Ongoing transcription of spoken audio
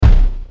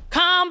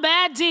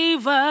Combat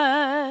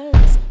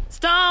Divas.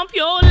 Stomp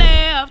your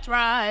left,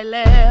 right,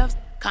 left.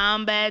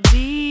 Combat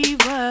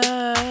Divas.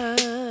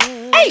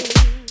 Hey!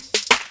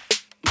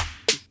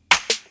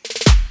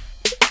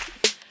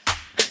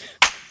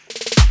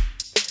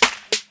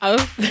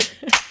 Oh.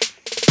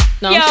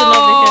 No,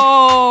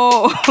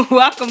 Yo!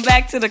 Welcome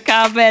back to the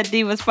Combat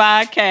Divas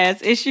podcast.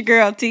 It's your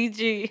girl,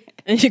 TG.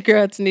 And your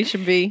girl,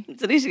 Tanisha B.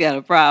 Tanisha got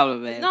a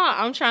problem, man. No,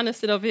 I'm trying to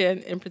sit over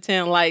here and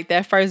pretend like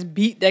that first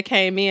beat that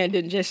came in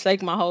didn't just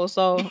shake my whole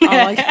soul.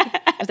 I'm like,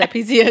 it's that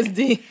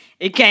PTSD.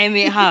 It came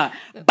in hard.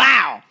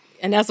 Bow!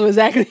 And that's what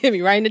exactly hit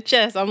me right in the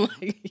chest. I'm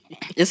like...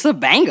 It's a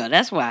banger,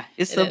 that's why.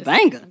 It's a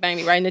banger. Bang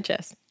me right in the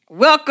chest.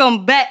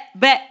 Welcome back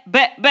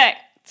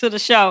to the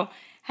show.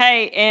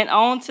 Hey, and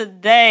on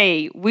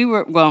today,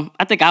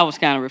 I think I was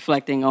kind of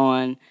reflecting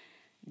on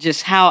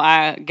just how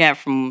I got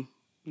from,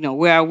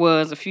 where I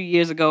was a few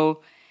years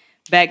ago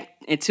back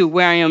into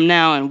where I am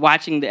now and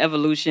watching the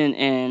evolution.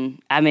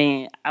 And I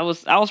mean, I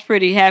was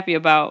pretty happy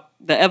about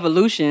the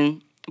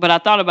evolution, but I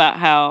thought about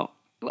how,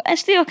 and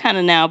still kind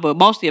of now, but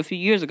mostly a few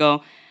years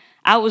ago,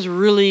 I was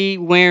really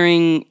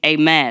wearing a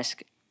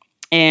mask.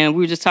 And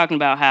we were just talking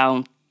about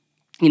how,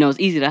 it's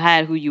easy to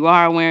hide who you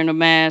are wearing a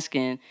mask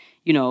and,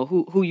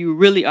 who you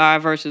really are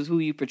versus who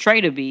you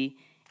portray to be.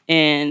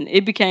 And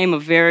it became a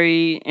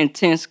very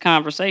intense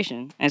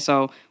conversation. And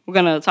so we're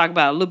going to talk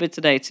about it a little bit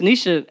today.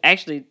 Tanisha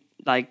actually,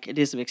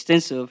 did some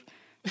extensive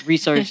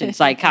research in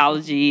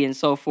psychology and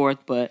so forth,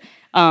 but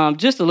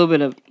just a little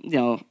bit of,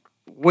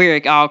 where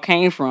it all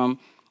came from.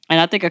 And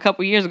I think a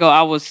couple years ago,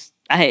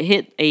 I had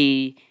hit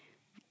a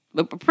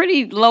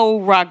pretty low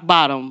rock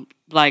bottom.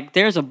 Like,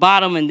 there's a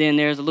bottom and then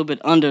there's a little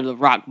bit under the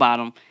rock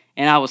bottom.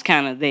 And I was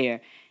kind of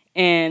there.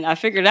 And I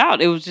figured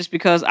out it was just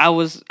because I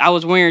was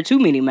wearing too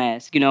many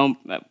masks.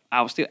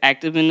 I was still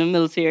active in the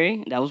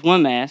military. That was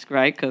one mask,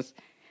 right? Because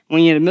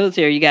when you're in the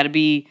military, you got to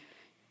be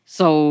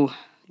so,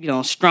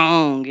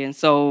 strong. And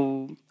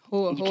so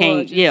you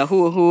can't,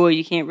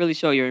 you can't really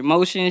show your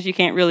emotions. You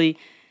can't really,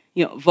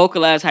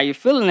 vocalize how you're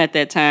feeling at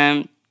that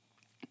time.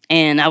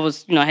 And I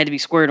was, I had to be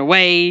squared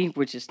away,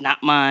 which is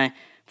not my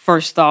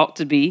first thought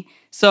to be.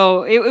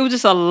 So it was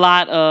just a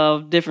lot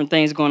of different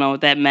things going on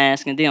with that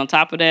mask. And then on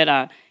top of that,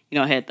 I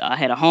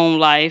had a home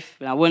life.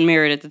 I wasn't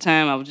married at the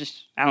time. I was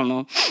just,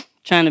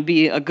 trying to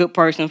be a good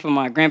person for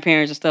my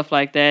grandparents and stuff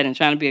like that, and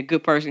trying to be a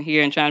good person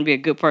here and trying to be a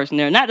good person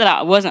there. Not that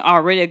I wasn't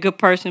already a good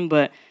person,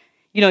 but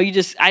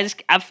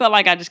I felt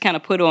like I just kind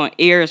of put on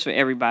airs for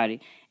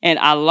everybody, and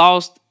I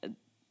lost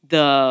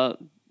the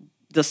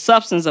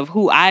substance of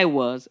who I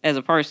was as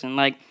a person.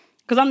 Like,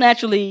 because I'm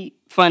naturally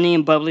funny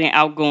and bubbly and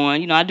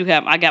outgoing.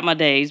 I got my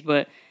days,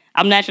 but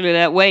I'm naturally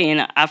that way,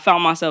 and I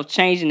found myself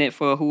changing it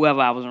for whoever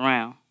I was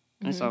around.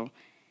 And so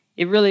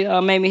it really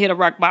made me hit a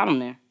rock bottom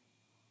there.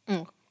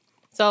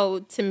 So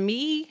to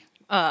me,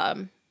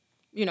 hiding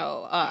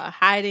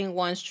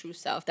one's true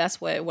self, that's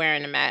what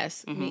wearing a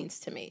mask means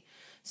to me.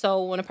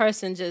 So when a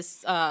person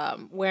just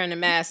wearing a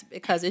mask,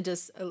 because it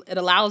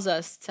allows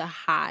us to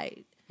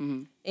hide.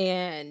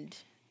 And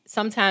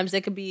sometimes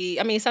it could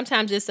be,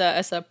 sometimes it's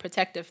a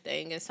protective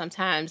thing, and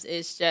sometimes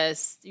it's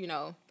just,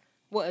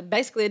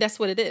 basically that's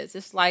what it is.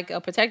 It's like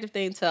a protective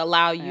thing to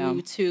allow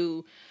you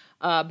to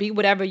be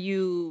whatever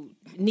you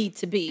need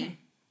to be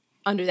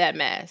under that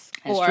mask.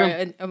 That's or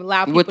true.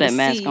 Allow people with that to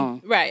mask see,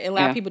 on. Right,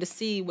 allow people to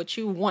see what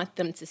you want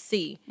them to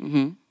see.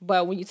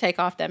 But when you take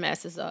off that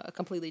mask, it's a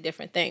completely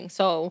different thing.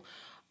 So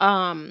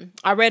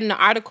I read an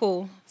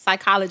article,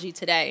 Psychology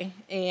Today,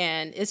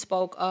 and it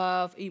spoke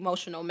of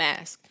emotional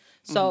mask.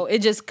 So it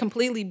just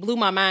completely blew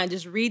my mind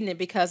just reading it,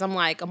 because I'm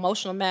like,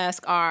 emotional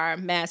masks are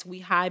masks we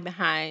hide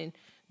behind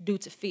due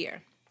to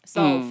fear.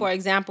 So, for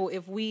example,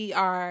 if we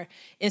are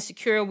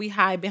insecure, we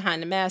hide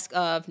behind the mask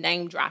of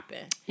name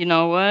dropping. You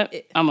know what?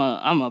 I'm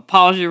a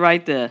pause you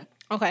right there.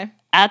 Okay.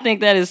 I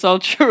think that is so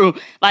true.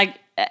 Like,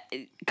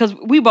 because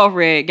we both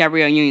read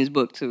Gabrielle Union's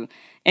book too,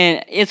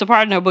 and it's a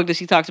part in her book that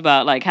she talks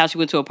about, like, how she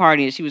went to a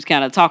party and she was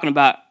kind of talking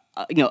about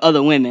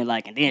other women,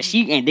 like, and then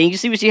you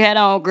see what she had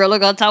on, girl,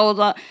 look her toes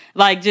up,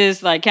 like,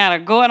 just like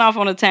kind of going off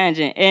on a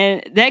tangent,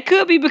 and that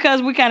could be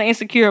because we're kind of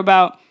insecure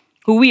about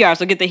who we are.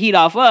 So get the heat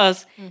off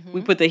us,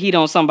 we put the heat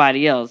on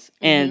somebody else.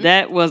 And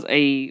that was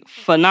a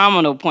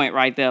phenomenal point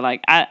right there.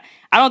 Like, I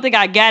don't think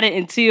I got it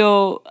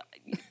until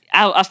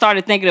I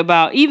started thinking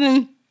about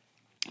even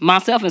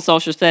myself in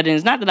social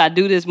settings. Not that I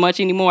do this much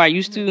anymore. I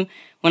used to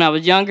when I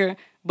was younger,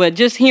 but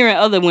just hearing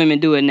other women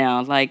do it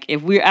now. Like,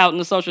 if we're out in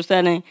the social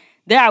setting,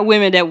 there are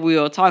women that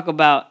will talk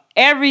about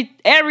every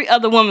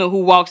other woman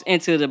who walks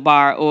into the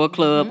bar or a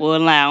club or a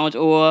lounge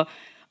or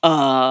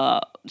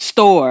a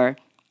store,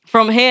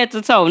 from head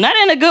to toe. Not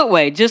in a good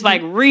way. Just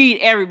like read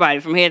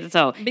everybody from head to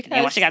toe. Because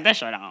why she got that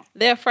shirt on?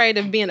 They're afraid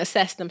of being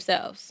assessed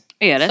themselves.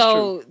 Yeah, that's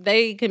so true.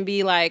 they can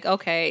be like,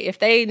 okay, if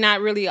they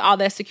not really all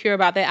that secure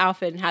about their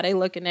outfit and how they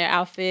look in their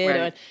outfit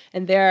Right.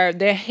 and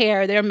their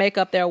hair, their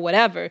makeup, their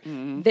whatever,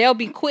 they'll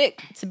be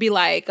quick to be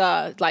like,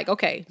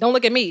 okay, don't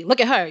look at me, look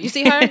at her. You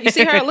see her? You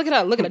see her? Look at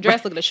her. Look at her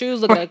dress. Look at her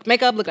shoes. Look at her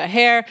makeup. Look at her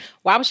hair.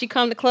 Why would she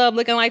come to club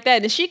looking like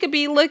that? And she could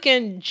be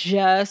looking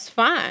just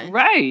fine,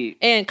 Right.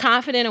 and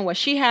confident in what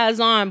she has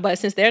on. But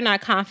since they're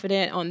not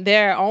confident on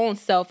their own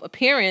self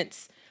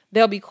appearance,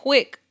 they'll be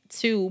quick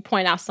to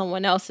point out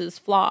someone else's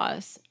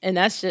flaws, and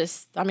that's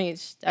just, I mean,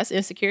 that's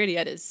insecurity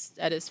at its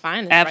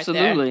finest.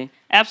 Absolutely. Right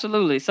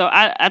Absolutely. So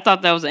I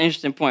thought that was an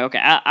interesting point. Okay,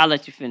 I'll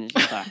let you finish.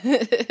 I'm sorry.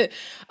 there.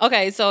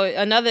 Okay, so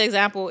another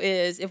example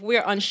is if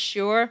we're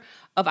unsure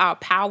of our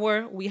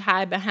power, we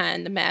hide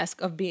behind the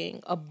mask of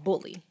being a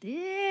bully.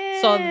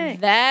 Yeah. So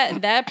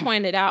that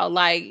pointed out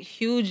like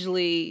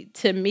hugely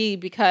to me,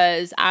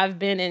 because I've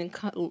been in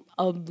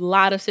a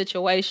lot of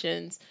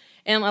situations,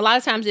 and a lot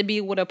of times it'd be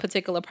with a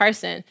particular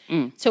person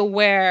to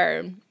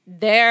where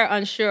they're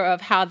unsure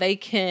of how they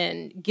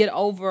can get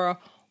over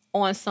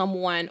on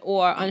someone,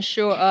 or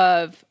unsure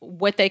of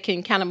what they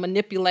can kind of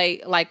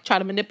manipulate, like try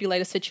to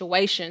manipulate a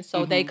situation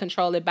so they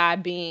control it by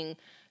being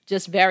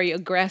just very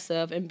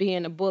aggressive and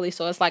being a bully.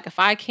 So it's like, if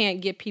I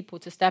can't get people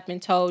to step in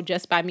toe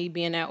just by me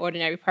being that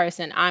ordinary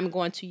person, I'm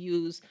going to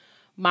use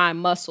my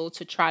muscle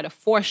to try to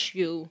force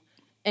you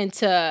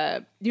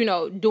into,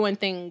 doing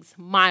things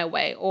my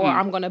way, or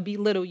I'm going to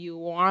belittle you,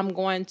 or I'm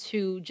going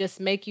to just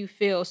make you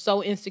feel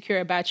so insecure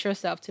about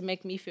yourself to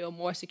make me feel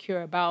more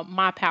secure about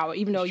my power,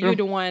 even though you're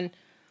the one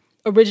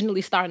originally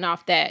starting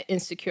off that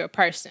insecure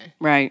person.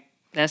 Right.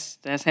 That's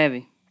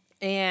heavy.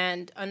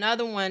 And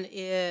another one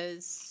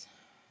is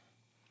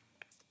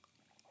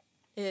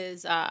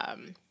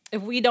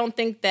if we don't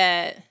think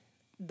that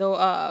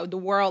the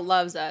world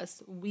loves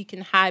us, we can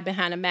hide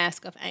behind a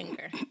mask of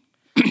anger.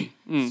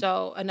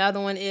 So another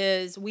one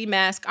is we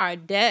mask our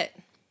debt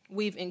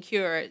we've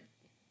incurred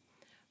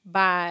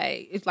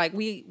by, it's like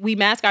we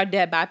mask our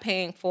debt by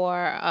paying for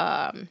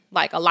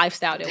like a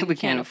lifestyle that we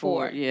can't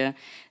afford. Yeah.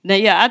 Now,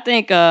 yeah, I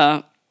think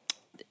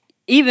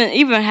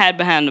even hide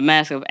behind the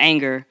mask of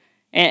anger,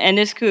 and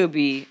this could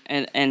be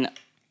an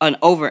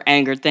over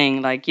anger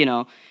thing. Like,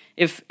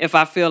 if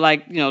I feel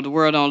like the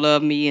world don't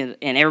love me and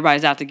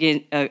everybody's out to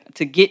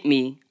get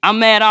me, I'm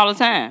mad all the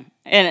time.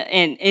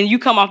 And you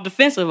come off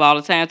defensive all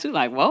the time too,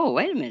 like, whoa,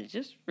 wait a minute,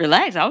 just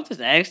relax. I was just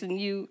asking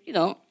you,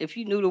 if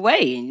you knew the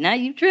way, and now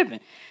you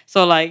tripping.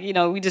 So like,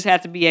 we just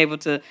have to be able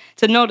to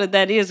know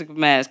that is a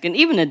mask. And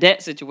even the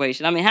debt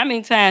situation. I mean, how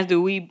many times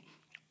do we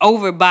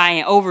overbuy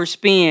and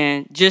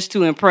overspend just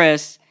to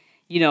impress,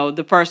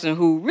 the person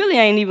who really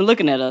ain't even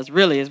looking at us?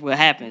 Really is what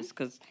happens,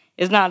 because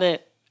it's not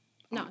that.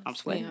 No, I'm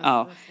sweating.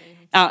 Yeah,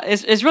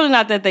 it's really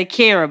not that they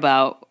care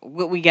about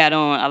what we got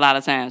on a lot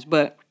of times,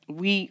 but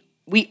we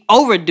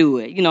overdo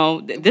it.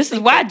 This is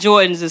why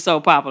Jordans is so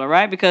popular,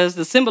 right? Because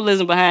the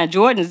symbolism behind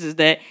Jordans is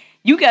that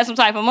you got some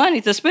type of money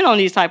to spend on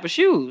these type of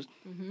shoes.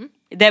 Mm-hmm.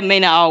 That may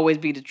not always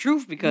be the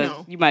truth, because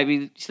you might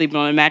be sleeping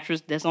on a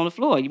mattress that's on the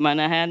floor. You might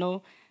not have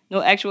no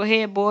actual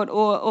headboard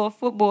or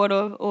footboard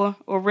or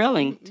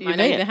railing to your bed.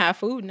 Might not even have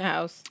food in the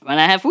house. Might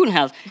not have food in the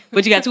house,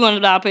 but you got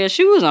 $200 pair of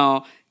shoes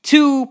on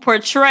to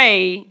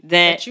portray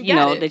that you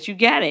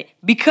got it,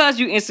 because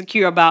you're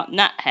insecure about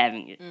not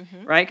having it,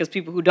 right? Because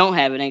people who don't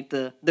have it ain't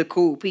the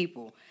cool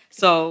people.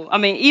 So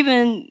having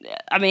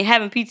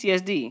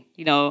PTSD,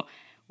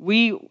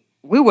 we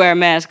wear a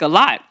mask a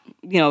lot,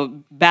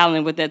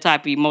 battling with that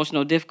type of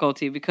emotional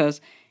difficulty, because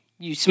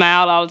you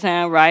smile all the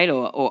time, right?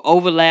 Or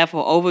over laugh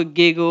or over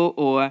giggle,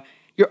 or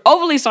you're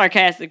overly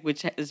sarcastic,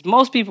 which is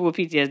most people with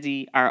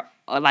PTSD are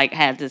like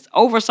have this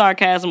over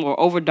sarcasm or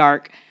over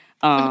dark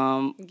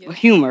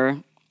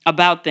humor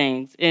about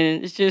things.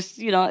 And it's just,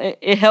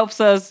 it helps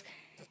us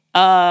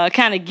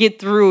kind of get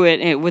through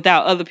it and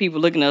without other people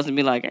looking at us and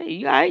be like, hey,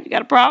 you all right? You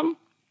got a problem?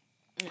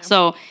 Yeah.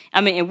 So,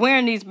 and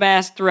wearing these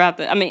masks throughout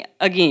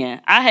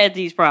again, I had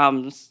these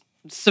problems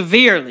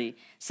severely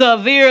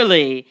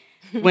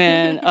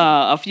when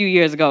a few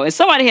years ago. And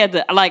somebody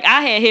had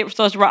I had hit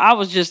such, I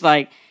was just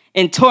like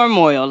in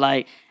turmoil,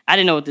 like I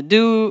didn't know what to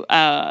do.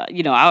 I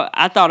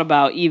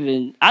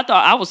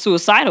thought I was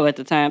suicidal at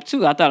the time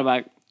too. I thought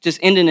about just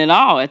ending it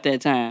all at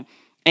that time.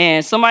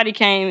 And somebody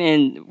came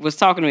and was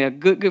talking to me, a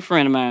good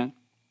friend of mine,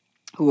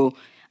 who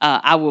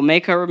I will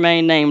make her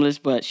remain nameless,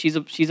 but she's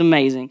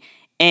amazing.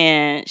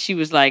 And she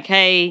was like,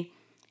 hey,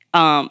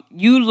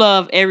 you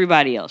love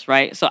everybody else,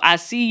 right? So I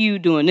see you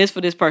doing this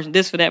for this person,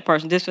 this for that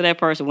person, this for that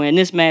person, wearing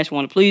this mask,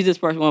 want to please this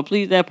person, want to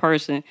please that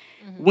person.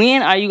 Mm-hmm.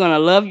 When are you going to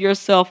love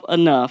yourself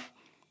enough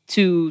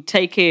to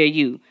take care of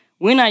you?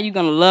 When are you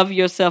going to love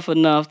yourself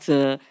enough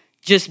to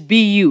just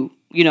be you?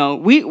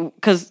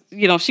 Because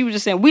she was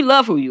just saying, we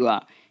love who you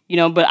are,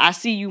 but I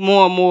see you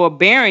more and more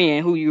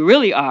burying who you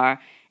really are,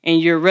 and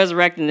you're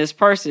resurrecting this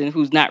person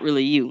who's not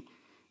really you.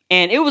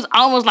 And it was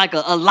almost like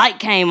a light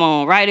came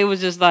on, right? It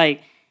was just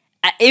like,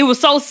 it was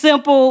so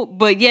simple,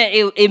 but yet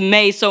it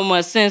made so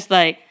much sense.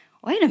 Like,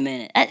 wait a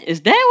minute,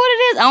 is that what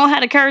it is? I don't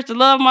have the courage to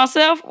love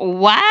myself?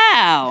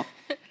 Wow.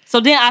 So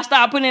then I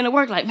started putting in the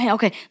work like, man,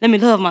 okay, let me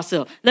love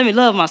myself.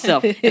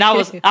 And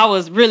I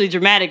was really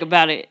dramatic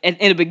about it in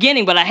the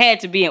beginning, but I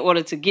had to be in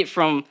order to get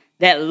from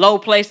that low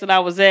place that I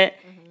was at,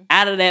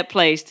 out of that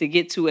place to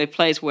get to a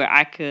place where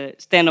I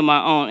could stand on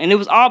my own. And it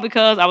was all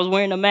because I was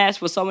wearing a mask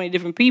for so many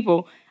different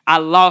people. I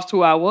lost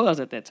who I was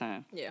at that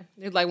time. Yeah.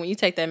 It's like when you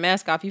take that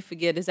mask off, you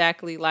forget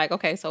exactly like,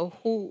 okay, so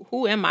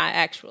who am I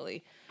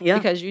actually? Yeah.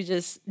 Because you're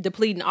just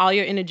depleting all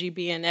your energy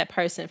being that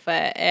person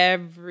for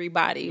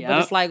everybody. Yep. But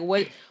it's like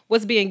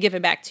what's being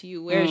given back to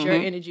you? Where's your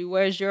energy?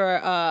 Where's your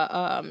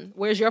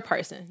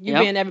person? You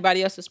being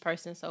everybody else's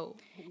person, so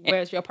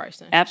where's your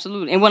person?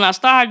 Absolutely. And when I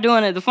started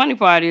doing it, the funny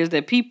part is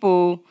that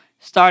people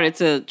started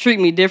to treat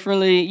me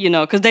differently,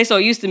 because they so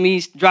used to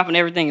me dropping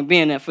everything and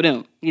being there for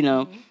them,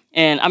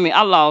 And I mean,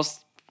 I lost,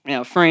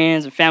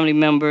 friends and family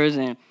members,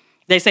 and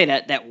they say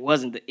that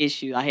wasn't the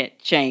issue. I had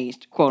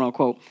changed, quote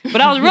unquote. But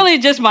I was really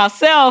just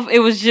myself. It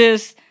was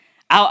just,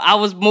 I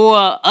was more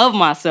of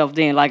myself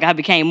then. Like, I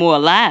became more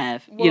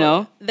alive,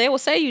 They will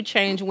say you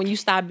change when you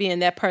stop being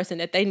that person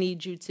that they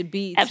need you to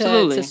be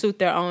to suit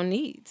their own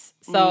needs.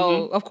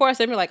 So, of course,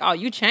 they'd be like, oh,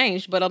 you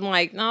changed. But I'm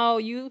like, no,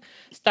 you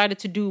started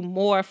to do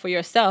more for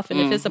yourself. And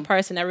if it's a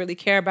person that really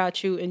care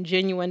about you and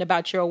genuine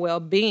about your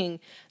well-being,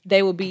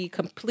 they will be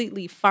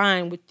completely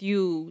fine with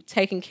you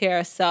taking care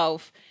of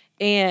self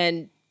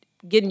and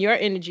getting your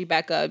energy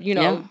back up,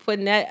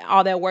 putting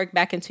all that work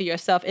back into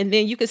yourself. And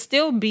then you could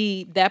still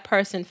be that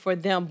person for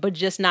them, but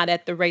just not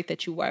at the rate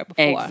that you were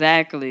before.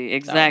 Exactly.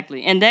 So.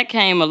 And that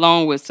came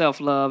along with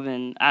self-love.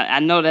 And I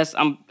know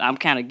I'm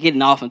kind of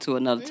getting off into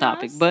another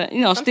topic, but,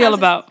 still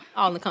about...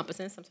 all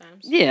encompassing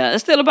sometimes. Yeah,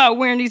 it's still about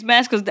wearing these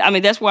masks because, I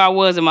mean, that's where I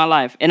was in my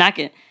life. And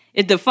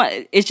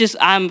it's just,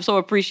 I'm so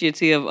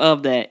appreciative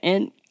of that.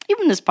 And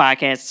even this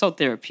podcast is so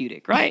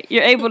therapeutic, right?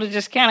 You're able to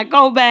just kind of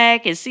go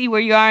back and see where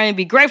you are and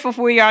be grateful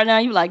for where you are now.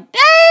 You're like,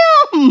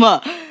 damn,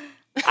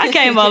 I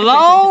came a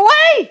long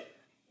way.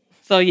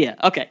 So, yeah,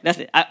 okay, that's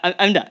it.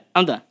 I'm done.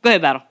 Go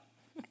ahead, Battle.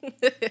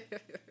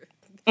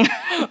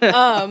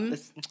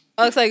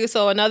 Okay,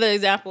 so another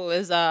example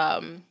is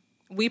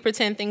we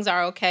pretend things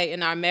are okay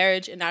in our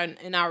marriage, in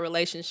our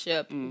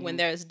relationship, when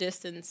there's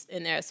distance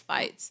and there's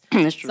fights.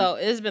 That's true. So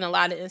it's been a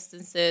lot of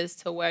instances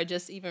to where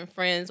just even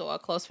friends or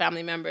close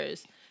family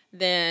members,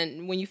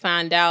 then when you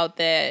find out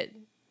that,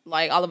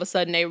 like, all of a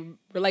sudden their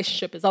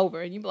relationship is over,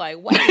 and you be like,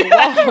 what?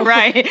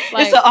 Right.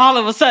 Like, it's all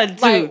of a sudden,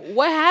 too. Like,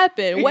 what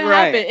happened? What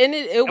happened? And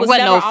it was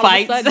never no all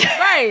fights. Of a sudden.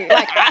 Right.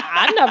 Like,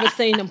 I've never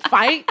seen them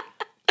fight.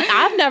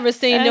 I've never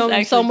seen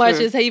them so much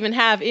as even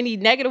have any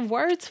negative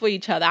words for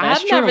each other.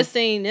 I've never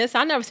seen this.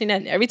 I've never seen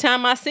that. Every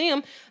time I see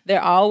them,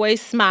 they're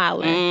always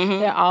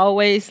smiling. They're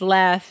always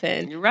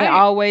laughing. Right. They're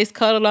always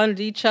cuddled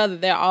under each other.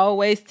 They're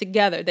always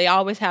together. They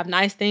always have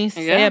nice things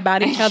to say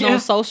about each other on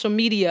social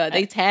media.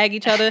 They tag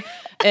each other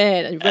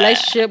and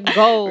relationship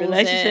goals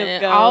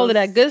and all of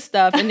that good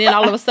stuff. And then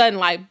all of a sudden,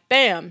 like,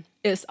 bam,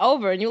 it's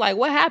over. And you're like,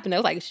 what happened? They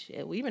was like,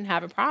 shit, we've been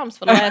having problems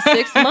for the last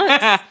 6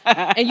 months.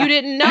 And you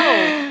didn't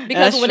know.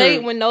 Because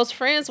when those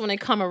friends, when they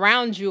come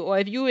around you, or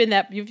if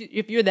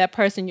you're that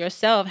person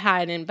yourself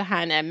hiding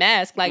behind that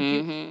mask, like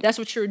that's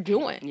what you're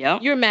doing.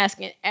 Yep. You're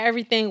masking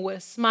everything with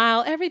a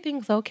smile.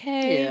 Everything's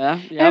okay. Yeah.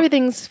 Yep.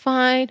 Everything's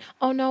fine.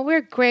 Oh no,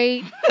 we're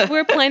great.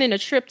 We're planning a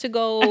trip to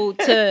go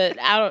to,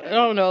 I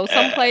don't know,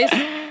 someplace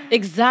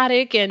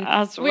exotic, and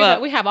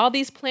we have all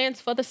these plans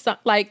for the sun.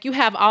 Like, you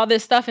have all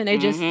this stuff, and they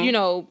just,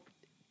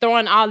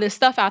 throwing all this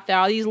stuff out there,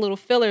 all these little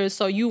fillers,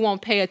 so you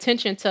won't pay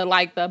attention to,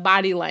 like, the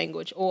body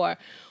language or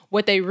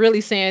what they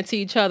really saying to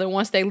each other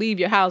once they leave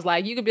your house.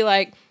 Like, you could be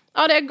like,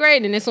 oh, they're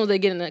great, and as soon as they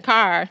get in the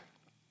car,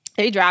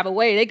 they drive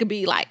away. They could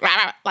be like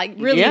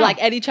really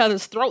like at each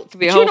other's throats.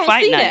 Be a whole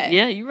fight night. That.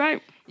 Yeah, you're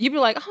right. You'd be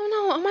like,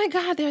 oh no, oh my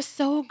God, they're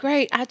so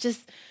great. I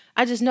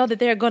just know that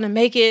they're gonna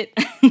make it.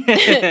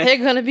 They're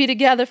gonna be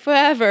together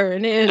forever.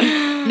 And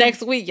then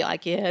next week, you're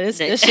like, yeah, this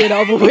shit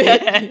over with.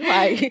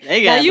 Like,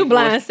 now you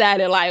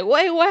blindsided. Like,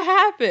 wait, what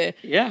happened?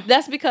 Yeah,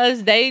 that's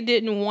because they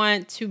didn't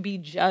want to be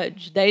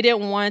judged. They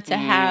didn't want to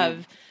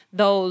have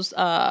those,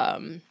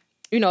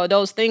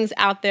 those things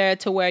out there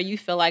to where you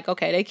feel like,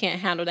 okay, they can't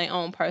handle their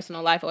own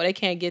personal life, or they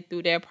can't get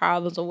through their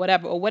problems, or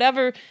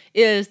whatever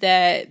is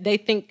that they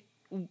think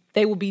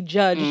they will be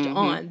judged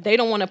on. They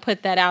don't want to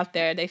put that out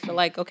there. They feel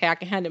like, okay, I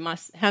can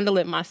handle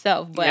it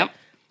myself. But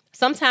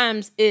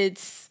sometimes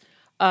it's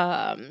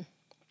kind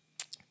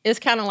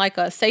of like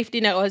a safety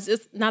net, or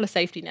it's not a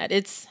safety net.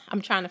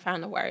 I'm trying to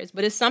find the words,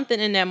 but it's something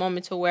in that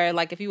moment to where,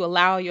 like, if you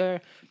allow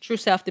your true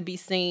self to be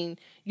seen,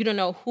 you don't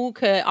know who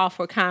could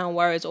offer kind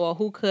words or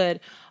who could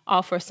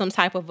offer some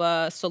type of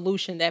a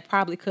solution that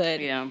probably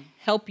could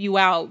help you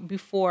out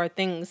before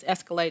things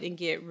escalate and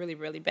get really,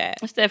 really bad.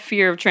 It's that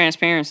fear of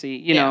transparency.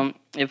 You know,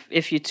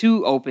 if you're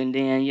too open,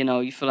 then,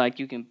 you feel like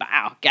you can,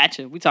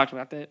 gotcha. We talked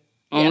about that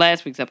on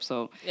last week's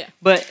episode. Yeah.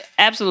 But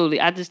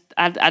absolutely, I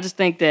just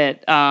think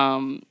that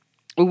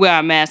we wear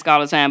our mask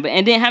all the time.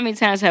 And then how many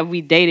times have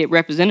we dated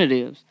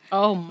representatives?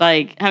 Oh, my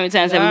Like, how many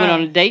times have we went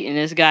on a date and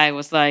this guy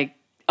was like,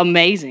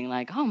 amazing,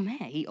 like, oh man,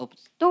 he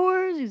opens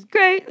doors, he's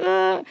great,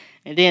 and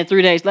then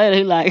 3 days later,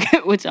 he's like,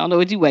 which I don't know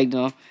what you waiting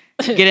on.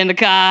 get in the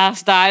car,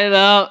 start it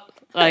up.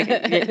 Like,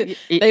 you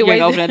ain't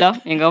gonna open it up?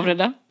 You ain't gonna open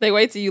it up? They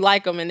wait till you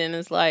like them, and then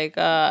it's like,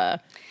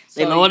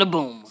 they lower the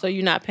boom. So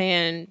you're not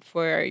paying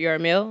for your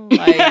meal?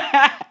 Like,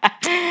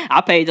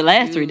 I paid the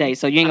last 3 days,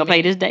 so you ain't gonna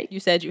pay this day? You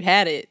said you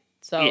had it.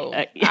 So you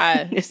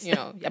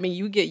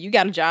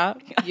got a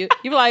job. You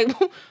be like,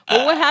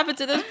 well, what happened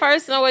to this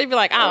person? Or you be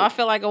like, I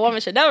feel like a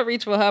woman should never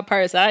reach for her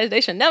purse.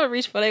 They should never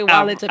reach for their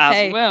wallet to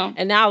pay.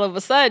 And now all of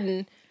a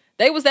sudden,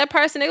 they was that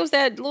person. They was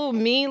that little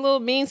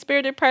mean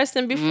spirited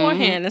person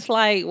beforehand. It's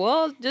like,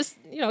 well, just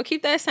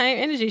keep that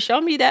same energy. Show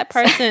me that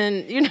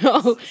person.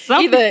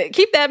 Either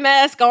keep that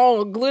mask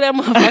on, glue that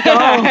motherfucker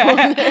on.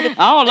 I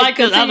don't like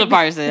this other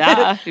person.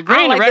 I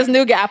don't like this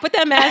new guy. Put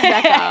that mask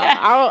back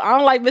on. I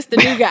don't like Mr.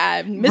 New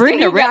Guy. Mr.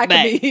 New Guy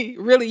could be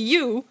really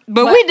you,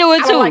 but we do it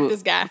too. I don't like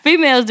this guy.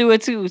 Females do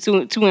it too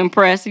to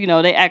impress.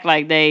 They act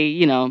like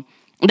they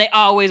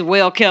always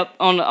well kept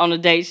on the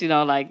dates,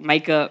 like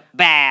makeup,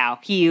 bow,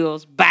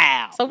 heels,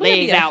 bow, so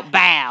legs out,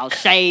 bow,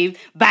 shaved,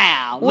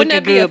 bow,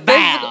 looking good,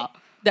 bow.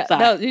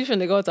 You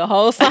shouldn't go to a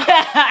whole song.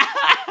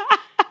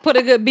 Put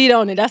a good beat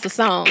on it. That's a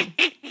song.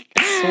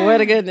 I swear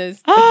to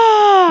goodness.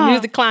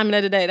 Music climbing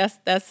of the day. That's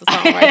a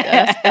song right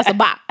there. That's a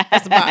bop.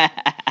 That's a bop.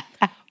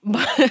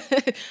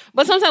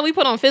 But sometimes we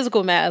put on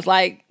physical masks,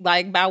 like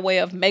by way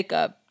of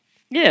makeup.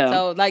 Yeah.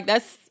 So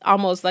that's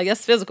almost like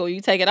that's physical.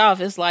 You take it off,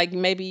 it's like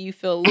maybe you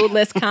feel a little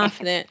less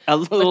confident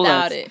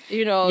without it.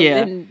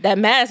 And that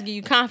mask give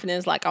you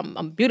confidence. Like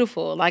I'm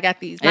beautiful. Like I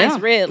got these nice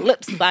red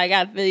lips. I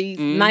got these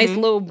nice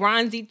little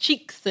bronzy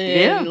cheeks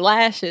and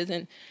lashes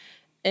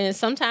and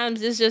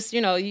sometimes it's just,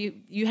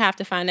 you have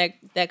to find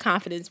that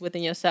confidence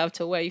within yourself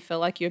to where you feel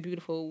like you're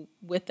beautiful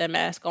with that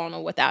mask on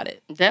or without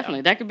it.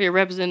 Definitely. That could be a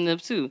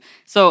representative too.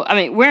 So,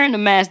 wearing the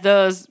mask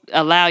does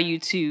allow you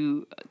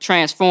to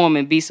transform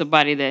and be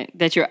somebody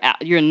that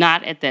you're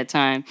not at that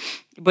time.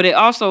 But it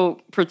also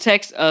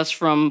protects us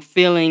from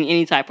feeling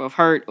any type of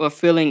hurt or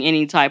feeling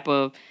any type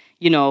of,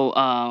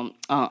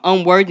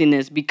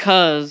 unworthiness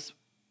because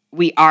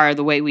we are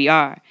the way we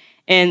are.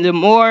 And the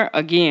more,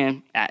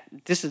 again,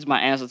 this is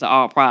my answer to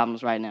all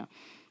problems right now.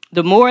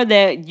 The more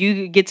that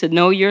you get to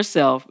know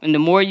yourself and the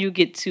more you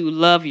get to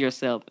love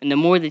yourself and the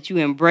more that you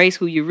embrace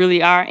who you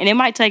really are, and it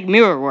might take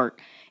mirror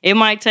work. It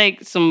might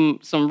take some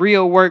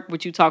real work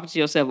with you talking to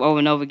yourself over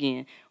and over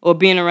again or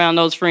being around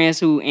those friends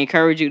who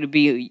encourage you to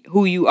be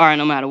who you are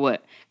no matter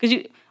what.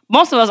 Because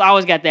most of us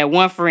always got that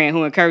one friend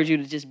who encourages you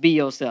to just be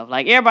yourself.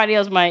 Like everybody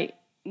else might,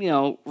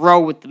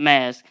 roll with the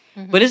mask.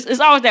 Mm-hmm. But it's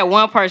always that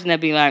one person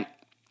that be like,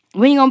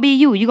 when you gonna be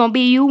you? You gonna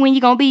be you? When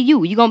you gonna be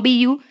you? You gonna be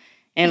you?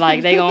 And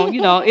like they gonna,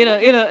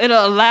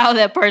 it'll allow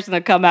that person to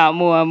come out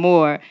more and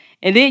more,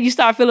 and then you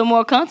start feeling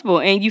more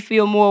comfortable, and you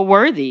feel more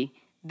worthy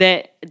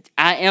that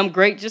I am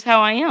great just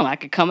how I am. I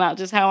could come out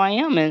just how I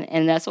am,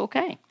 and that's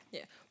okay.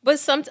 Yeah,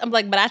 but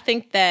but I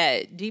think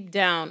that deep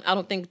down, I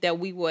don't think that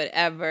we would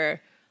ever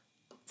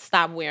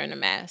stop wearing a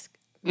mask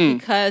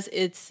because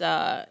it's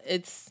a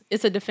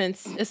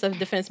defense. It's a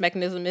defense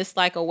mechanism. It's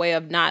like a way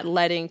of not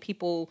letting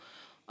people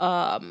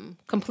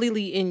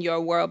completely in your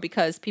world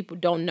because people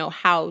don't know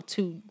how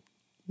to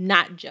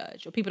not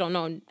judge or people don't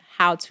know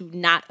how to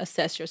not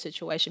assess your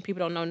situation.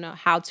 People don't know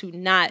how to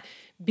not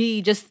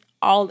be just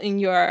all in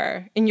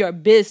your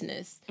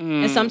business.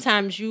 And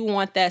sometimes you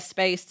want that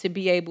space to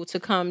be able to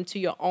come to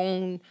your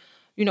own,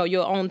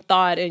 your own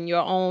thought and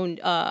your own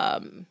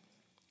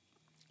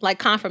like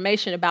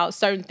confirmation about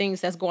certain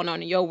things that's going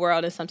on in your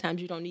world. And sometimes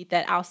you don't need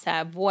that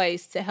outside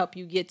voice to help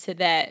you get to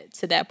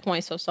that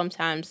point. So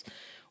sometimes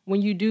when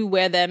you do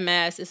wear that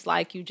mask, it's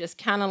like you just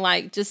kind of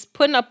like just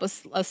putting up a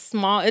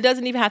small, it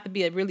doesn't even have to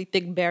be a really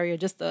thick barrier,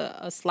 just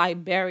a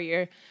slight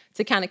barrier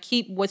to kind of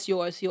keep what's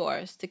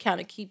yours, to kind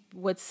of keep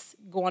what's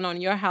going on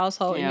in your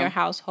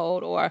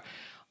household, or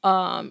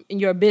in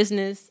your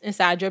business,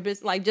 inside your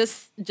business, like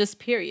just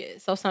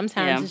period. So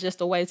sometimes it's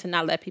just a way to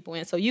not let people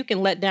in. So you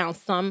can let down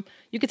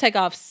you can take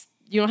off.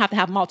 You don't have to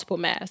have multiple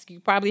masks. You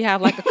probably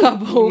have like a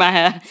couple.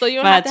 So you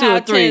don't have to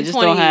have 2 or 3. 10, just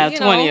 20, don't have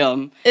 20 of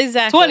them.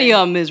 Exactly. 20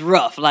 of them is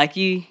rough. Like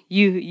you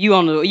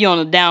on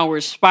a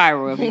downward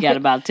spiral if you got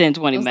about 10,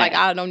 20 masks. It's like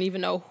I don't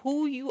even know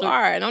who you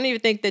are. I don't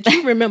even think that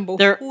you remember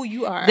who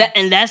you are.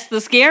 And that's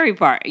the scary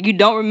part. You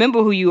don't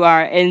remember who you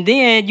are, and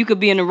then you could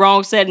be in the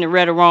wrong setting and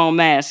wear the wrong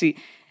mask. See,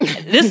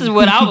 this is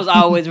what I was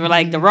always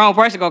like. The wrong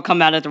person gonna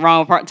come out at the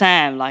wrong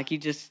time. Like you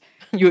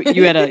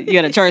at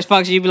a church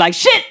function. You be like,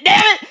 shit,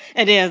 damn it.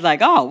 And then it's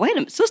like, oh, wait a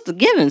minute, Sister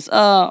Givens.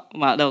 That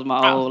was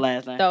my old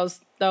last name. That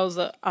was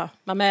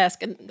my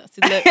mask.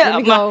 Let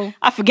me go.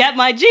 I forgot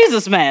my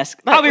Jesus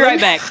mask. I'll be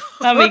right back.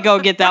 Let me go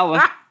get that one.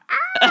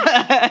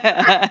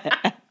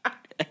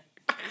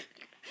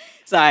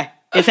 Sorry,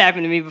 it's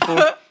happened to me before.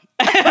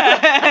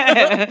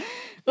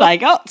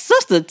 Like, oh,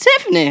 Sister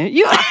Tiffany,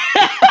 you.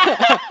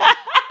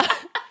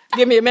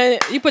 Give me a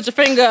minute. You put your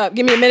finger up.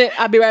 Give me a minute.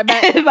 I'll be right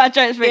back. My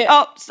church finger. Yeah.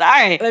 Oh,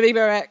 sorry. Let me be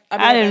right back.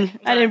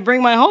 I didn't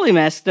bring my holy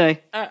mass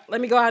today.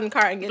 Let me go out in the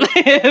car and get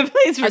it.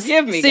 Please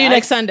forgive me. See you guys.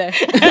 next Sunday.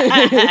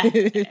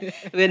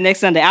 Next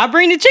Sunday, I'll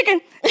bring the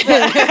chicken.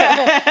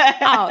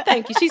 Oh,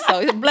 thank you. She's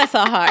so bless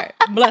her heart.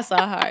 Bless her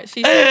heart.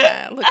 She's so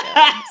kind. Look at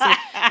her. See,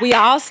 we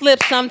all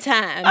slip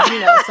sometimes.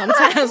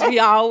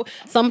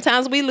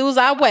 Sometimes we lose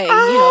our way.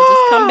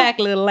 Just come back,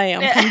 little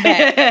lamb. Come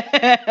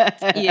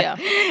back. Yeah.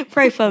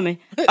 Pray for me.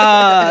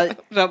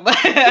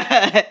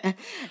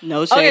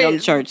 No shade on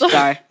the church.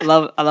 Sorry. I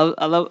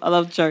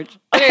love church.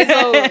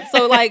 Okay,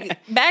 so like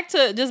back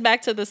to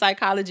the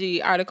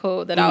psychology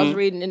article that I was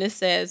reading, and it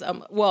says,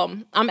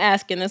 I'm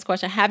asking this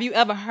question: have you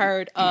ever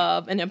heard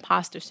of an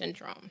imposter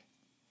syndrome?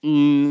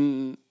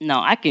 No,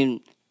 I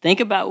can think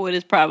about what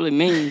it probably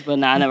means, but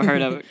no, I never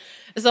heard of it.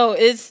 So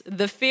it's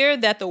the fear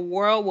that the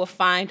world will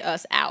find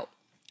us out.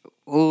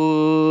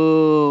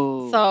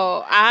 Ooh.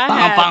 So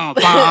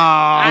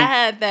I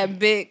had that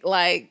big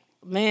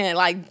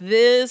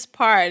this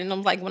part, and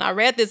I'm like, when I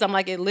read this, I'm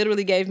like, it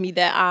literally gave me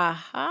that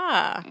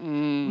aha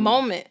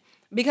moment,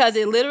 because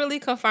it literally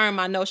confirmed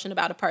my notion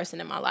about a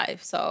person in my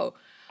life. So,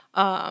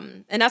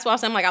 and that's why I'm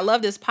saying, like, I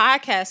love this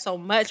podcast so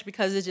much,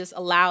 because it just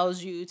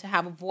allows you to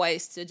have a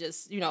voice, to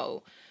just,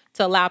 to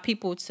allow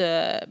people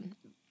to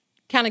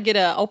kind of get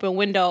an open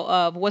window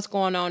of what's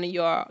going on in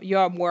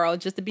your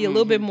world, just to be a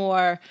little bit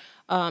more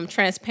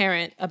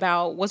transparent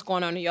about what's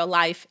going on in your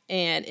life.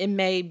 And it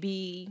may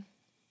be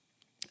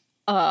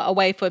a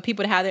way for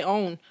people to have their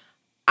own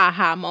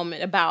aha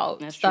moment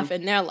about stuff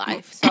in their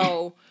life.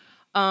 So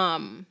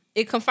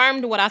it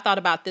confirmed what I thought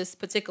about this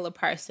particular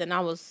person. I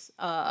was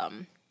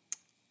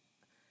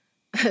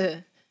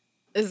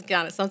it's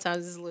kind of,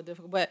 sometimes it's a little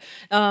difficult, but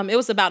it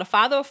was about a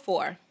father of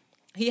 4.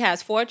 He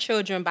has 4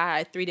 children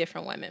by 3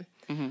 different women.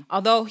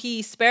 Although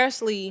he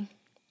sparsely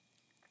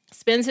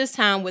spends his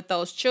time with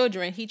those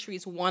children, he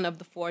treats one of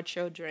the 4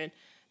 children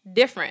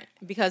different,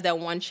 because that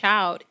one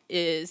child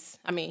is,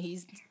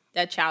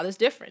 that child is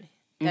different.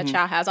 That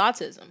child has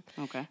autism.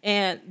 Okay.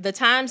 And the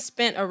time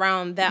spent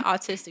around that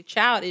autistic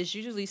child is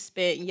usually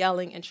spent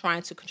yelling and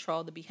trying to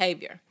control the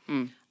behavior.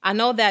 I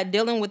know that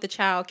dealing with the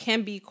child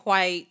can be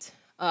quite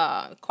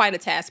a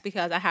task,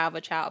 because I have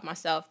a child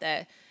myself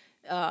that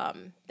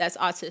that's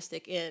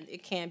autistic, and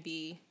it can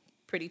be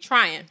pretty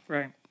trying.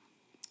 Right.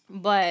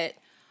 But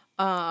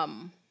what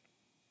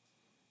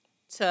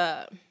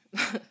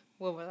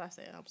was I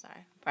saying? I'm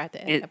sorry.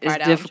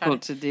 It's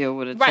difficult to deal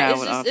with a child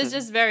with autism. It's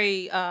just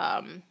very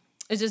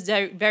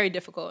very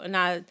difficult. And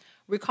I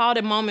recalled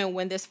a moment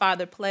when this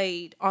father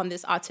played on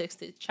this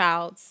autistic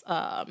child's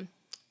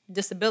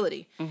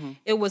disability.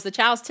 It was the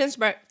child's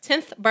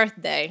 10th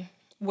birthday,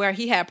 where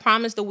he had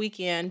promised the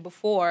weekend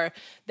before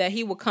that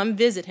he would come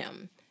visit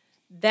him.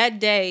 That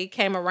day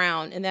came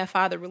around, and that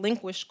father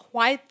relinquished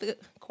quite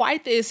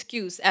the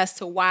excuse as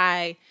to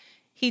why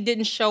he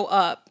didn't show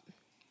up.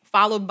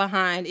 Followed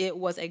behind it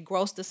was a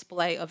gross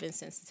display of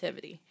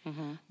insensitivity.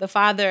 The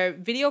father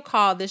video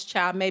called this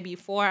child maybe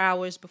 4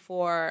 hours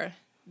before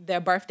their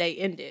birthday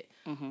ended,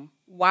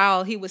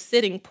 while he was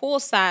sitting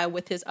poolside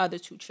with his other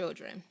 2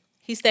 children.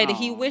 He stated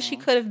he wished he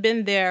could have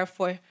been there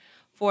for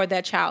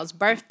that child's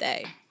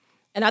birthday.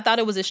 And I thought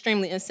it was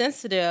extremely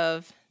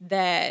insensitive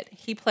that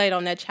he played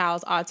on that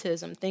child's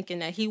autism, thinking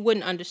that he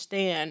wouldn't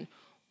understand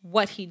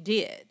what he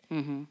did.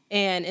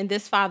 And in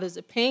this father's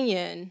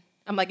opinion,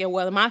 I'm like,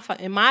 well,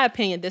 in my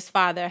opinion, this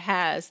father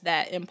has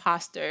that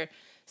imposter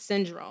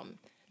syndrome.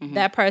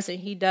 That person,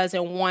 he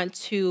doesn't want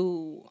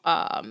the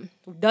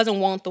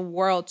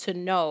world to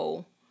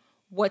know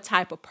what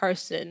type of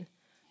person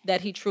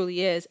that he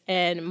truly is.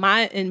 And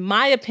in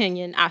my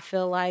opinion, I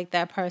feel like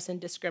that person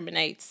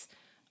discriminates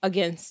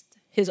against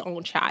his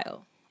own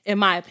child, in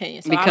my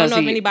opinion. So I don't know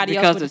if anybody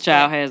else would. Because the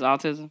child has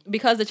autism?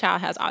 Because the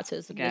child has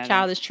autism. The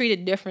child is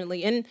treated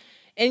differently. And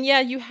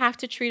yeah, you have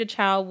to treat a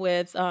child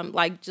with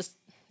just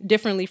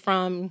differently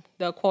from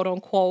the quote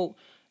unquote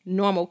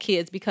normal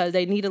kids, because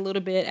they need a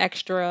little bit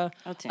extra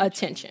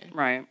attention.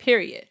 Right.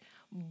 Period.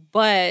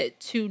 But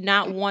to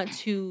not want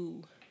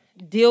to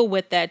deal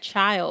with that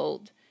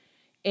child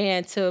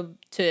and to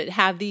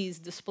have these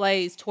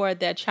displays toward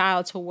that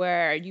child to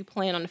where you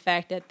plan on the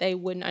fact that they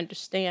wouldn't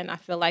understand, I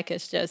feel like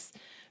it's just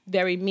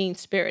very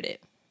mean-spirited.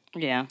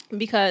 Yeah.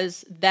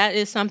 Because that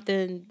is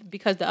something,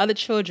 because the other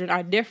children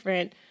are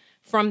different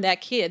from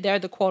that kid. They're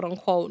the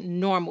quote-unquote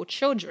normal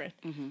children.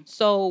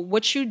 So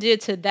what you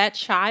did to that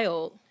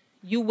child,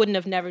 you wouldn't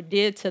have never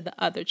did to the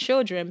other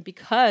children,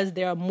 because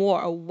they're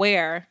more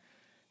aware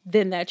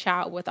than that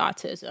child with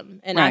autism.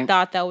 And I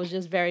thought that was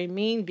just very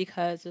mean,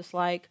 because it's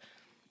like,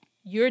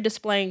 you're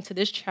displaying to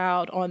this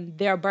child on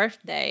their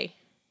birthday,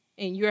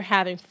 and you're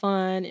having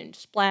fun and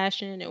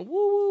splashing and woo,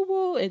 woo,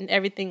 woo, and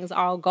everything is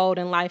all gold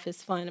and life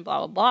is fun and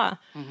blah, blah,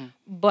 blah.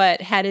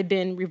 But had it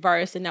been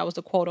reversed and that was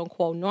a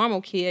quote-unquote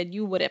normal kid,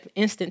 you would have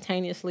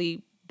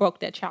instantaneously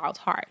broke that child's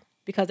heart,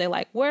 because they're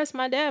like, where's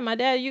my dad? My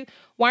dad,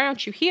 why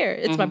aren't you here?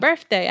 It's my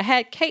birthday. I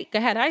had cake. I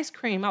had ice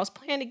cream. I was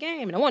playing the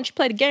game, and I want you to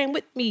play the game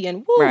with me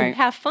and woo,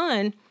 have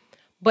fun.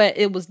 But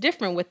it was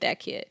different with that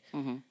kid.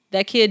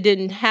 that kid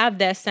didn't have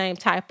that same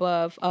type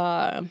of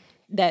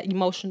that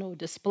emotional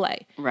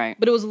display. Right.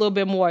 But it was a little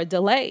bit more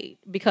delayed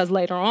because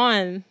later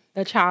on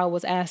the child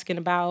was asking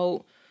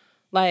about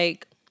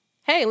like,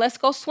 hey, let's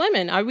go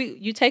swimming.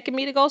 You taking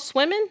me to go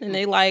swimming? And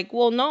they like,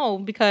 well, no,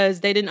 because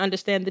they didn't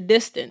understand the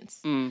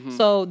distance. Mm-hmm.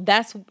 So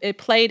it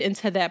played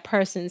into that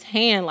person's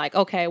hand. Like,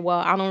 okay, well,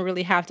 I don't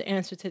really have to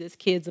answer to this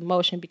kid's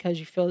emotion because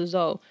you feel as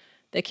though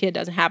the kid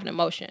doesn't have an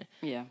emotion.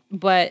 Yeah.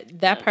 But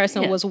that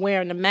person was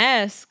wearing a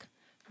mask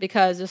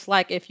because it's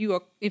like if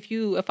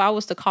I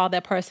was to call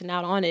that person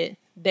out on it,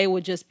 they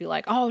would just be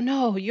like, oh,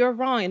 no, you're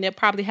wrong. And they'll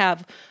probably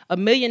have a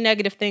million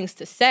negative things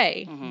to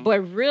say. Mm-hmm.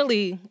 But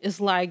really,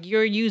 it's like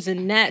you're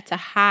using that to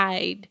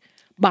hide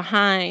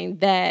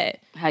behind that.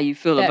 How you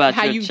feel about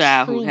your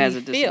child who has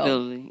a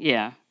disability.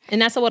 Yeah.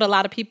 And that's what a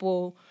lot of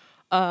people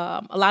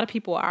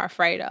are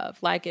afraid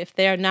of. Like if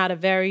they're not a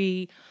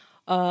very,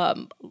 I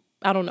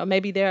don't know,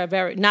 maybe they're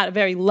not a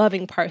very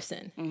loving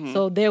person. Mm-hmm.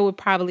 So they would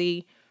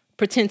probably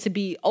pretend to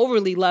be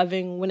overly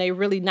loving when they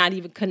really not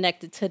even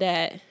connected to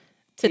that.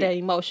 To their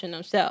emotion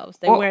themselves.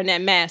 They're wearing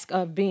that mask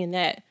of being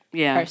that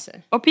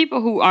person. Or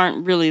people who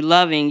aren't really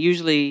loving,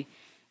 usually,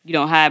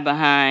 hide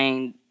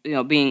behind,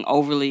 being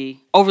overly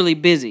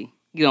busy,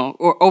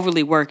 or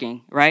overly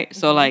working, right? Mm-hmm.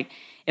 So, like,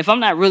 if I'm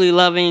not really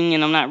loving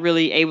and I'm not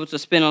really able to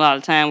spend a lot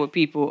of time with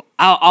people,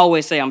 I'll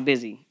always say I'm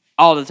busy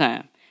all the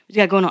time. What you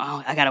got going on?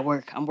 Oh, I got to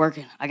work. I'm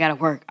working. I got to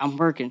work. I'm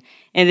working.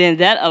 And then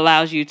that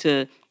allows you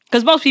to...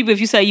 Because most people, if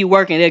you say you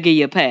working, they'll give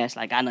you a pass.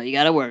 Like, I know you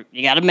got to work.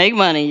 You got to make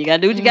money. You got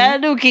to do what you got to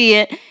do,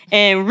 kid.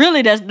 And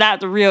really, that's not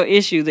the real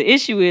issue. The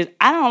issue is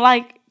I don't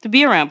like to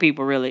be around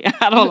people, really.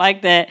 I don't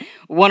like that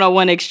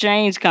one-on-one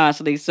exchange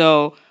constantly.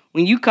 So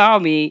when you call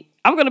me,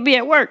 I'm going to be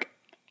at work.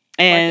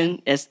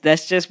 And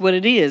that's just what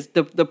it is.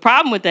 The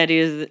problem with that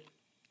is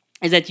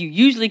that you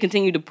usually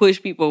continue to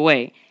push people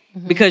away.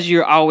 Mm-hmm. Because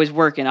you're always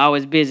working,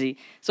 always busy.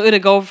 So it'll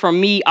go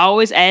from me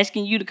always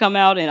asking you to come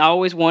out and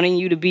always wanting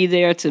you to be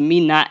there to me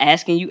not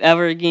asking you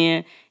ever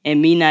again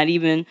and me not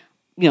even,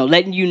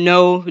 letting you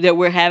know that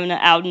we're having an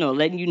outing or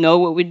letting you know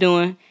what we're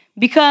doing.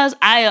 Because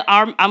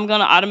I'm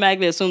going to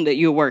automatically assume that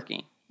you're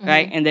working, mm-hmm.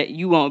 right? And that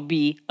you won't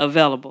be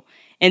available.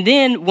 And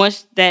then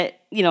once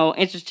that,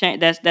 interchange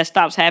that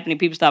stops happening,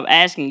 people stop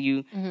asking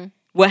you, mm-hmm.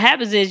 what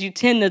happens is you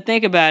tend to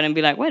think about it and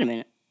be like, wait a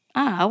minute.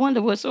 I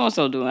wonder what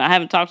so-and-so doing. I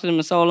haven't talked to them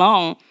in so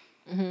long.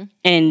 Mm-hmm.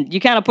 And you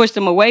kind of push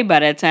them away by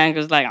that time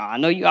because, like, I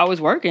know you always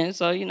working,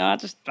 so I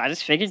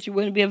just figured you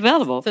wouldn't be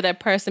available. So that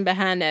person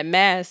behind that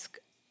mask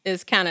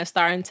is kind of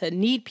starting to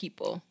need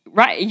people,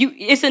 right?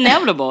 It's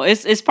inevitable.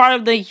 it's part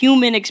of the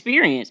human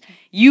experience.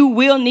 You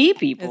will need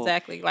people,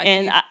 exactly.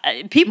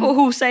 People mm-hmm.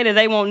 who say that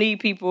they won't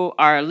need people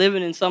are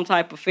living in some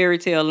type of fairy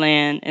tale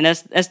land, and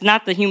that's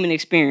not the human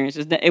experience.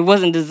 It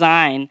wasn't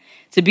designed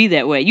to be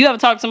that way. You ever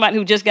talk to somebody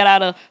who just got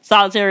out of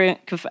solitary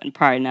confinement?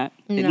 Probably not.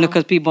 No,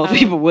 because most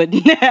people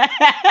wouldn't. No,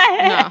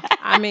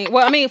 I mean,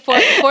 for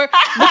but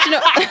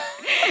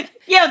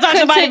you ever talk to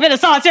somebody who's been in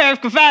solitary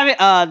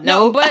confinement?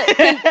 No,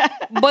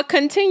 but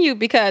continue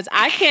because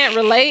I can't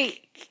relate.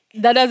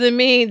 That doesn't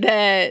mean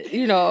that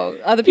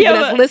other people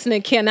that's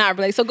listening cannot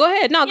relate. So go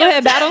ahead. No, go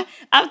ahead, Battle.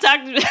 I've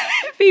talked to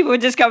people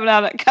just coming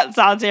out of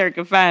solitary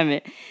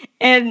confinement,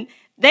 and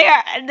they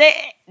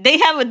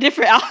have a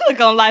different outlook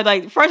on life.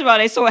 Like, first of all,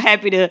 they're so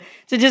happy to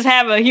just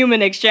have a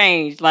human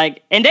exchange.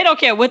 Like, and they don't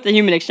care what the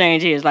human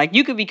exchange is. Like,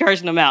 you could be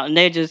cursing them out, and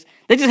they're just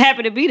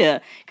happy to be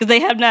there because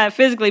they have not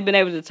physically been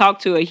able to talk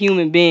to a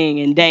human being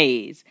in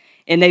days,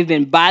 and they've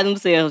been by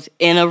themselves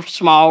in a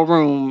small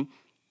room.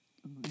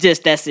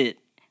 That's it.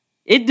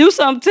 It do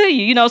something to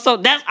you,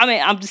 So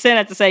I'm just saying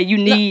that to say you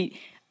need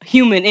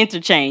human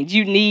interchange.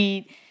 You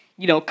need,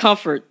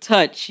 comfort,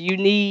 touch. You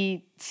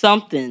need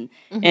something,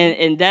 mm-hmm.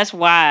 and that's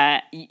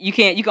why you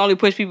can only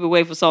push people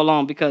away for so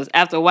long because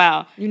after a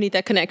while you need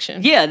that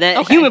connection. Yeah,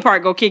 that human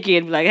part go kick in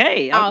and be like,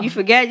 hey, you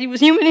forgot you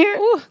was human here?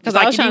 Because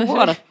I was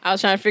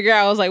trying to figure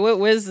out. I was like,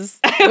 where's this?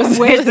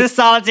 Where's this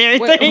solitary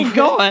thing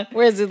going?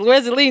 Where's it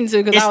leading to?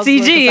 It's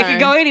CG. It can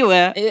go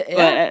anywhere.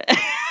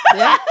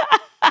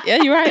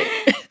 Yeah, you're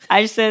right.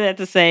 I just said that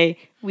to say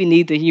we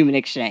need the human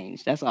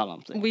exchange. That's all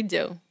I'm saying. We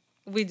do.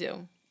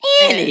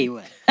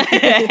 Anyway,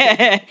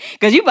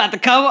 because you about to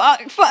come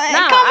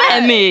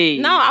at me.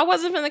 No, I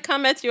wasn't gonna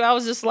come at you. I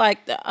was just like,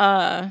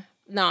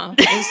 no.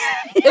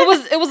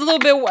 It was a little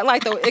bit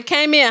like it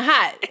came in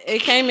hot.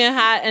 It came in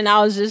hot, and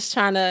I was just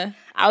trying to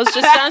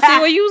see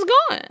where you was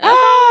going. That's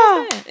all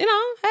I'm saying.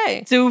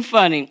 Hey, too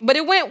funny. But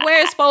it went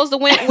where it's supposed to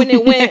went when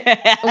it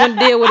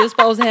did what it's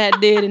supposed to have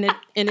did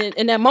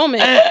in that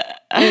moment.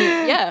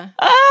 And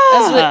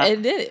that's what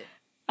it did.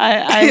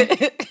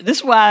 This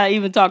is why I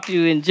even talk to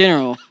you in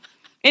general.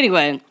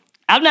 Anyway,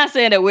 I'm not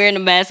saying that wearing the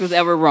mask is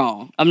ever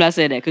wrong. I'm not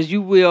saying that because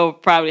you will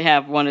probably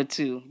have one or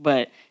two.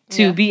 But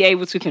to be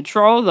able to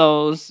control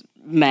those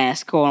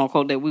masks, quote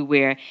unquote, that we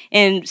wear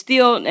and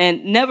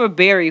never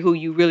bury who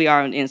you really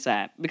are on the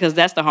inside because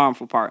that's the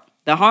harmful part.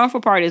 The harmful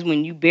part is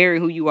when you bury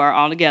who you are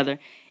altogether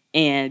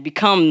and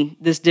become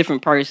this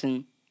different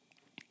person.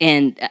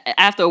 And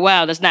after a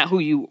while, that's not who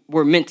you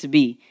were meant to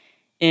be.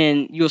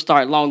 and you'll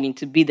start longing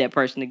to be that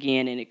person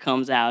again, and it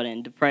comes out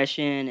in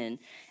depression and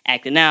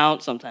acting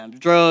out, sometimes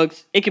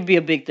drugs. It could be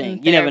a big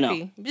thing. You never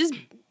know. Just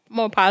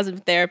more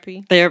positive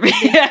therapy. Therapy.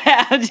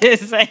 I'm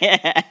just saying.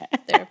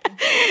 Therapy.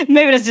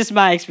 Maybe that's just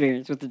my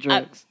experience with the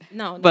drugs.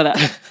 No. But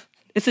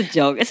it's a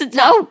joke. It's a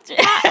joke.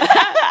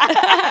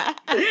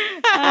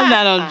 I'm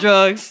not on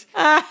drugs.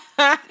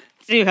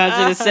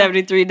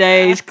 273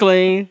 days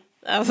clean.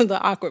 That was the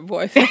awkward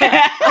voice.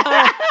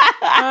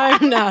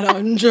 I'm not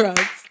on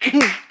drugs.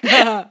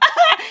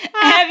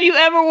 Have you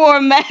ever wore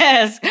a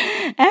mask?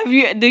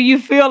 Do you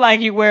feel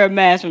like you wear a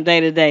mask from day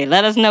to day?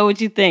 Let us know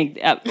what you think.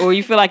 Or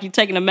you feel like you're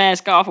taking the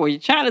mask off, or you're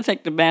trying to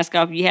take the mask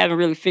off. You haven't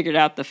really figured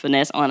out the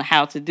finesse on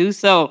how to do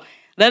so.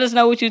 Let us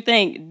know what you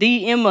think.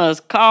 DM us,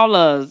 call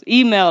us,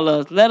 email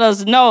us. Let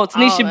us know.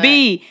 Tanisha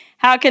B,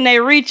 how can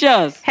they reach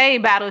us? Hey,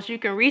 Battles, you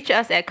can reach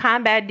us at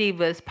Combat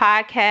Divas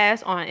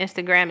Podcast on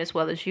Instagram as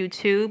well as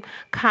YouTube.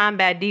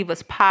 Combat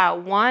Divas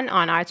Pod 1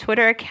 on our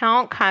Twitter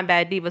account.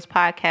 Combat Divas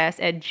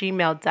Podcast at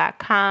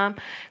gmail.com.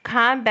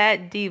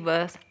 Combat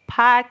Divas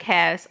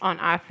Podcast on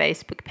our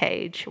Facebook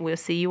page. We'll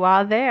see you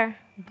all there.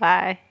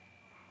 Bye.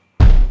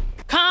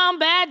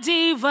 Combat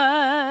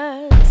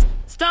Divas.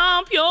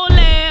 Stomp your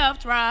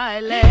left,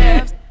 right,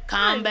 left.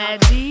 Combat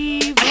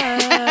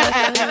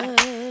Divas.